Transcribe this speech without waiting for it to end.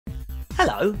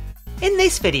Hello! In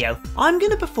this video, I'm going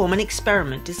to perform an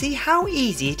experiment to see how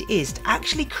easy it is to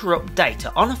actually corrupt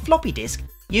data on a floppy disk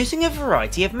using a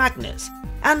variety of magnets.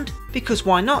 And, because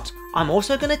why not, I'm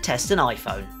also going to test an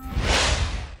iPhone.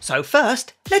 So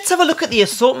first, let's have a look at the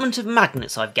assortment of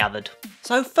magnets I've gathered.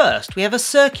 So first, we have a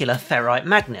circular ferrite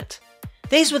magnet.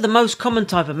 These were the most common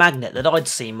type of magnet that I'd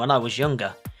seen when I was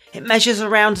younger. It measures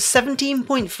around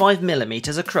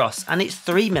 17.5mm across and it's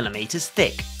 3mm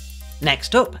thick.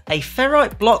 Next up, a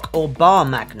ferrite block or bar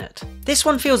magnet. This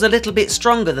one feels a little bit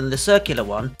stronger than the circular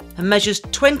one and measures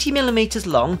 20mm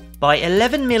long by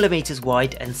 11mm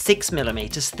wide and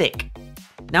 6mm thick.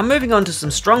 Now moving on to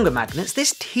some stronger magnets,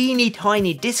 this teeny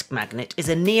tiny disc magnet is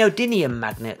a neodymium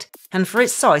magnet, and for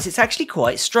its size it's actually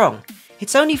quite strong.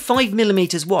 It's only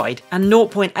 5mm wide and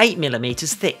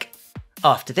 0.8mm thick.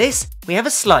 After this, we have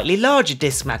a slightly larger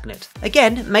disc magnet,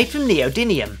 again made from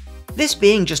neodymium. This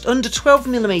being just under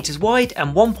 12mm wide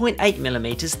and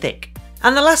 1.8mm thick.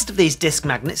 And the last of these disc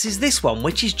magnets is this one,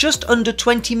 which is just under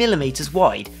 20mm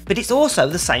wide, but it's also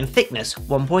the same thickness,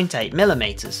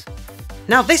 1.8mm.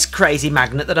 Now this crazy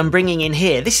magnet that I'm bringing in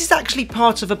here, this is actually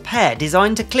part of a pair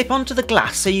designed to clip onto the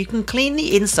glass so you can clean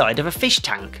the inside of a fish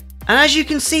tank. And as you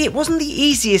can see, it wasn't the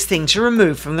easiest thing to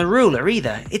remove from the ruler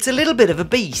either, it's a little bit of a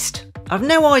beast. I've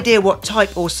no idea what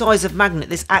type or size of magnet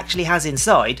this actually has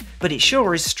inside, but it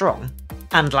sure is strong.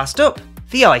 And last up,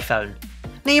 the iPhone.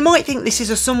 Now you might think this is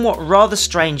a somewhat rather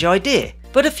strange idea,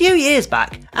 but a few years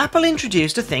back, Apple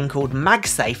introduced a thing called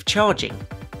MagSafe charging.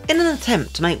 In an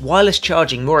attempt to make wireless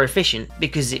charging more efficient,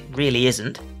 because it really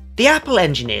isn't, the Apple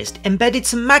engineers embedded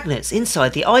some magnets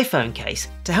inside the iPhone case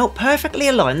to help perfectly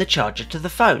align the charger to the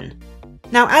phone.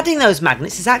 Now adding those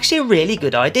magnets is actually a really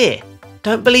good idea.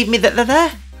 Don't believe me that they're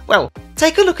there? Well,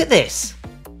 take a look at this.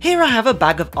 Here I have a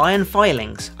bag of iron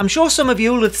filings. I'm sure some of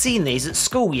you will have seen these at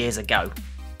school years ago.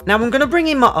 Now I'm going to bring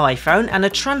in my iPhone and a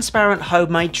transparent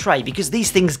homemade tray because these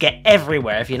things get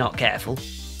everywhere if you're not careful.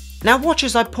 Now watch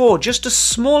as I pour just a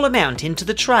small amount into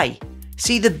the tray.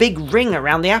 See the big ring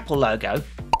around the Apple logo?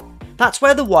 That's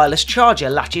where the wireless charger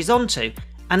latches onto,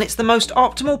 and it's the most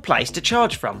optimal place to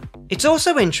charge from. It's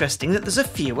also interesting that there's a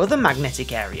few other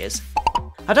magnetic areas.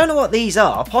 I don't know what these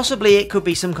are, possibly it could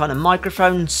be some kind of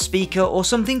microphone, speaker or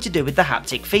something to do with the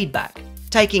haptic feedback.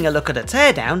 Taking a look at a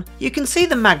teardown, you can see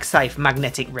the MagSafe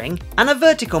magnetic ring and a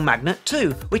vertical magnet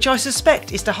too, which I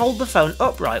suspect is to hold the phone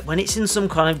upright when it's in some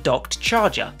kind of docked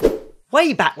charger.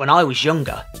 Way back when I was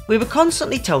younger, we were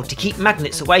constantly told to keep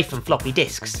magnets away from floppy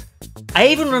disks. I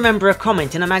even remember a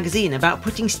comment in a magazine about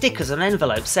putting stickers on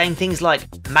envelopes saying things like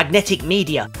 "magnetic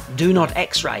media, do not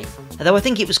X-ray", although I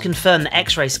think it was confirmed that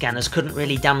X-ray scanners couldn't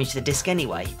really damage the disk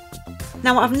anyway.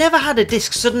 Now I've never had a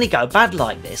disk suddenly go bad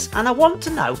like this, and I want to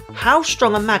know how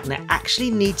strong a magnet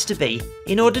actually needs to be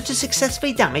in order to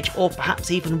successfully damage or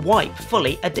perhaps even wipe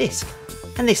fully a disk.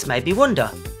 And this made me wonder,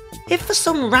 if for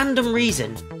some random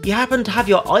reason you happen to have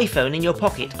your iPhone in your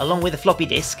pocket along with a floppy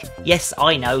disk, yes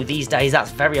I know these days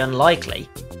that's very unlikely,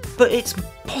 but it's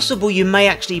possible you may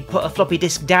actually put a floppy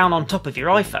disk down on top of your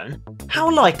iPhone,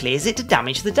 how likely is it to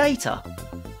damage the data?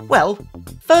 Well,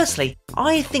 firstly,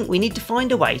 I think we need to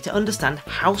find a way to understand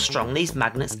how strong these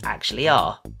magnets actually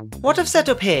are. What I've set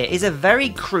up here is a very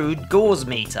crude gauge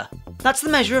meter. That's the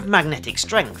measure of magnetic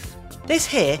strength. This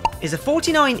here is a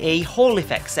 49E Hall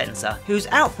effect sensor whose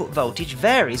output voltage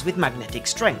varies with magnetic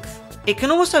strength. It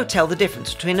can also tell the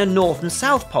difference between a north and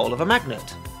south pole of a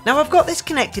magnet. Now I've got this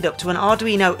connected up to an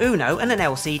Arduino Uno and an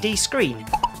LCD screen,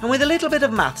 and with a little bit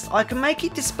of maths I can make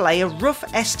it display a rough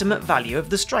estimate value of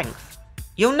the strength.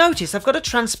 You'll notice I've got a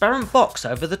transparent box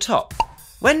over the top.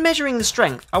 When measuring the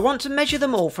strength, I want to measure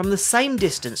them all from the same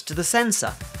distance to the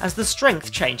sensor, as the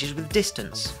strength changes with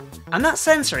distance. And that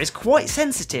sensor is quite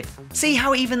sensitive, see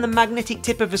how even the magnetic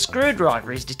tip of a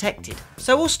screwdriver is detected.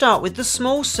 So we'll start with the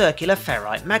small circular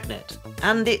ferrite magnet,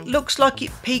 and it looks like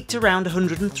it peaked around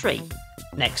 103.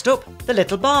 Next up, the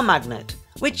little bar magnet,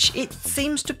 which it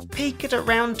seems to peak at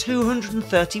around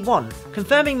 231,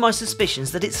 confirming my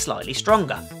suspicions that it's slightly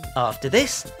stronger. After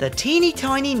this, the teeny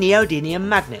tiny neodymium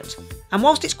magnet, and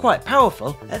whilst it's quite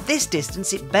powerful, at this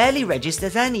distance it barely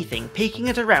registers anything, peaking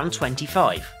at around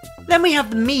 25. Then we have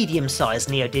the medium-sized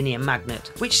neodymium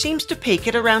magnet, which seems to peak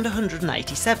at around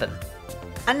 187.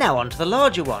 And now onto the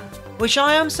larger one, which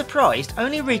I am surprised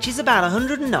only reaches about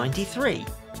 193.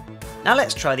 Now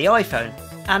let's try the iPhone,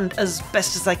 and as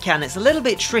best as I can, it's a little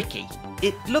bit tricky.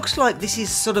 It looks like this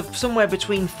is sort of somewhere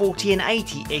between 40 and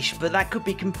 80-ish, but that could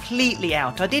be completely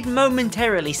out. I did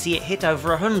momentarily see it hit over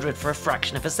 100 for a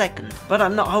fraction of a second, but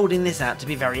I'm not holding this out to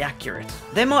be very accurate.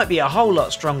 There might be a whole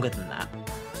lot stronger than that.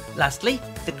 Lastly,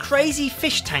 the crazy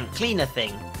fish tank cleaner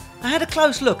thing. I had a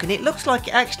close look and it looks like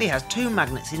it actually has 2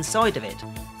 magnets inside of it.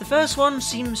 The first one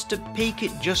seems to peak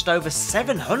at just over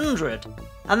 700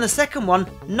 and the second one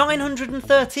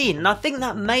 913, and I think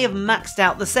that may have maxed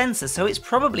out the sensor, so it's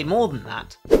probably more than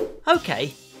that.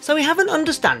 Okay, so we have an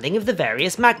understanding of the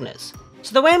various magnets.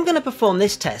 So the way I'm going to perform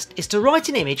this test is to write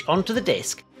an image onto the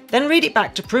disc, then read it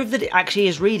back to prove that it actually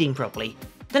is reading properly.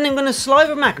 Then I'm going to slide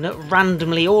a magnet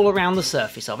randomly all around the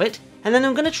surface of it, and then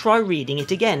I'm going to try reading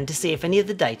it again to see if any of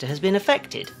the data has been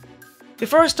affected.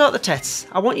 Before I start the tests,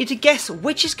 I want you to guess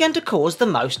which is going to cause the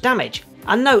most damage,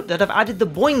 and note that I've added the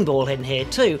boing ball in here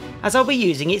too, as I'll be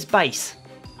using its base.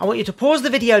 I want you to pause the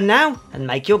video now and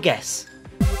make your guess.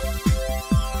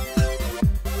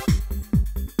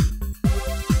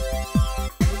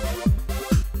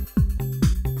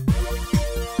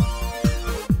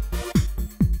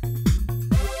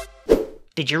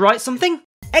 Did you write something?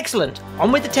 Excellent,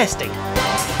 on with the testing.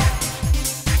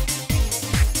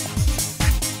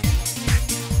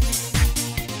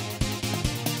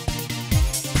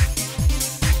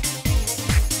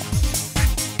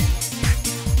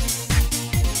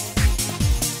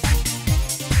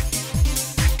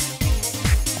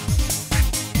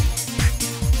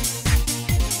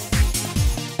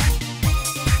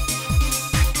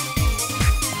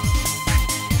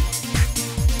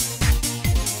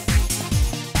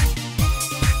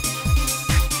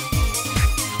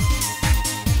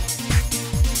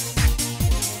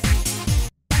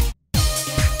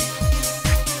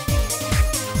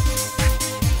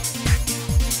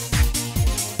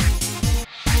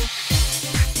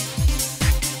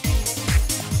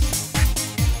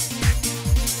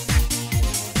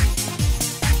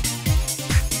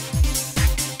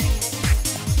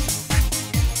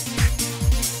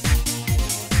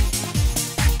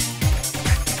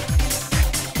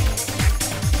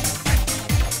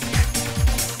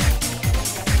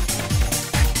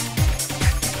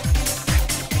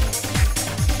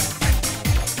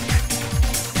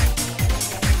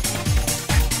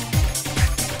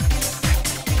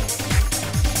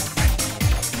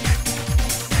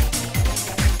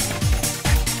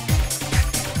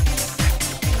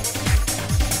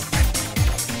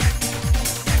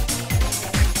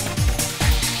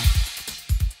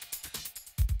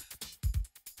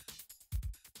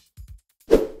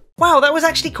 Wow, that was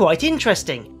actually quite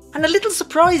interesting, and a little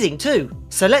surprising too.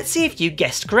 So let's see if you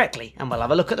guessed correctly, and we'll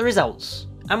have a look at the results.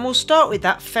 And we'll start with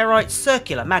that ferrite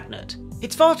circular magnet.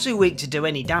 It's far too weak to do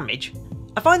any damage.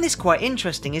 I find this quite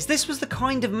interesting as this was the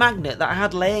kind of magnet that I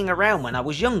had laying around when I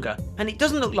was younger, and it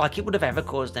doesn't look like it would have ever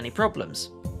caused any problems.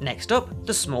 Next up,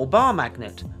 the small bar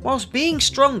magnet. Whilst being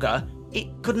stronger, it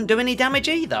couldn't do any damage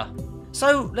either.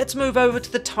 So let's move over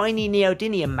to the tiny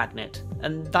neodymium magnet,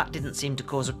 and that didn't seem to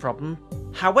cause a problem.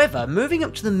 However, moving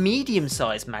up to the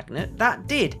medium-sized magnet, that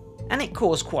did, and it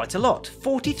caused quite a lot.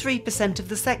 43% of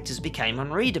the sectors became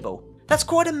unreadable. That's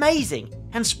quite amazing,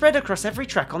 and spread across every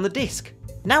track on the disc.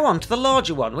 Now on to the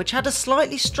larger one, which had a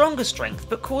slightly stronger strength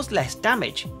but caused less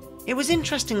damage. It was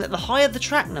interesting that the higher the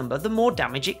track number, the more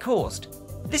damage it caused.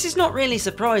 This is not really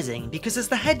surprising, because as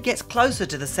the head gets closer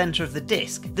to the centre of the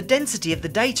disc, the density of the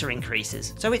data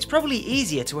increases, so it's probably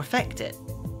easier to affect it.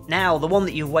 Now the one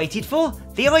that you've waited for,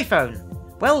 the iPhone.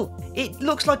 Well, it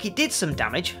looks like it did some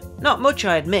damage. Not much,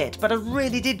 I admit, but I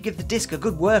really did give the disc a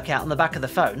good workout on the back of the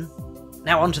phone.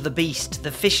 Now onto the beast,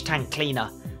 the fish tank cleaner.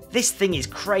 This thing is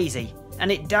crazy,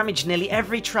 and it damaged nearly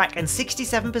every track and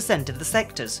 67% of the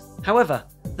sectors. However,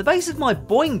 the base of my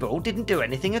boing ball didn't do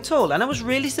anything at all, and I was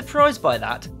really surprised by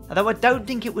that, although I don't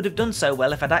think it would have done so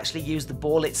well if I'd actually used the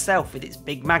ball itself with its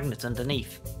big magnet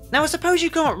underneath. Now I suppose you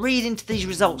can't read into these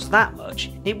results that much.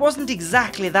 It wasn't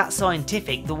exactly that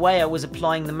scientific the way I was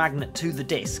applying the magnet to the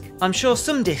disc. I'm sure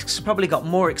some discs probably got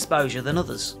more exposure than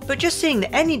others, but just seeing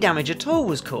that any damage at all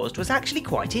was caused was actually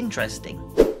quite interesting.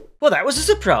 Well, that was a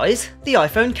surprise. The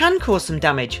iPhone can cause some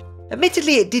damage.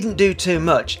 Admittedly, it didn't do too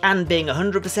much, and being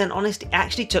 100% honest, it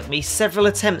actually took me several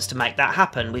attempts to make that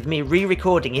happen, with me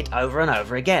re-recording it over and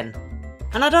over again.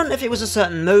 And I don't know if it was a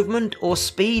certain movement or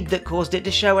speed that caused it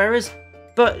to show errors,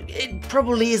 but it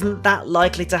probably isn't that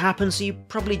likely to happen, so you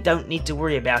probably don't need to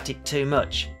worry about it too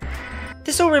much.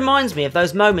 This all reminds me of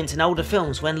those moments in older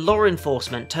films when law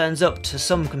enforcement turns up to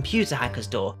some computer hacker's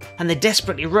door and they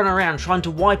desperately run around trying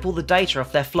to wipe all the data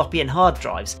off their floppy and hard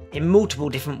drives in multiple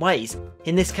different ways.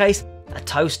 In this case, a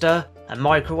toaster, a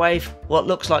microwave, what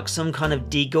looks like some kind of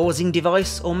degaussing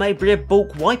device, or maybe a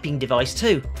bulk wiping device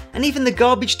too, and even the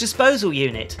garbage disposal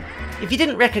unit. If you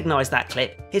didn't recognise that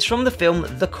clip, it's from the film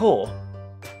The Core.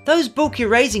 Those bulk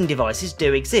erasing devices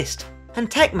do exist, and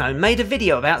Techmoan made a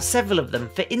video about several of them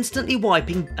for instantly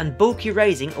wiping and bulk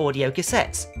erasing audio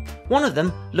cassettes. One of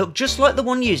them looked just like the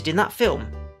one used in that film.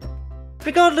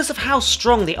 Regardless of how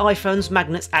strong the iPhone's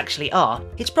magnets actually are,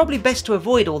 it's probably best to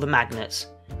avoid all the magnets.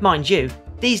 Mind you,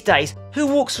 these days, who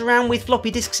walks around with floppy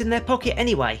disks in their pocket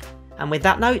anyway? And with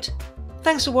that note,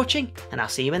 thanks for watching, and I'll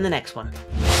see you in the next one.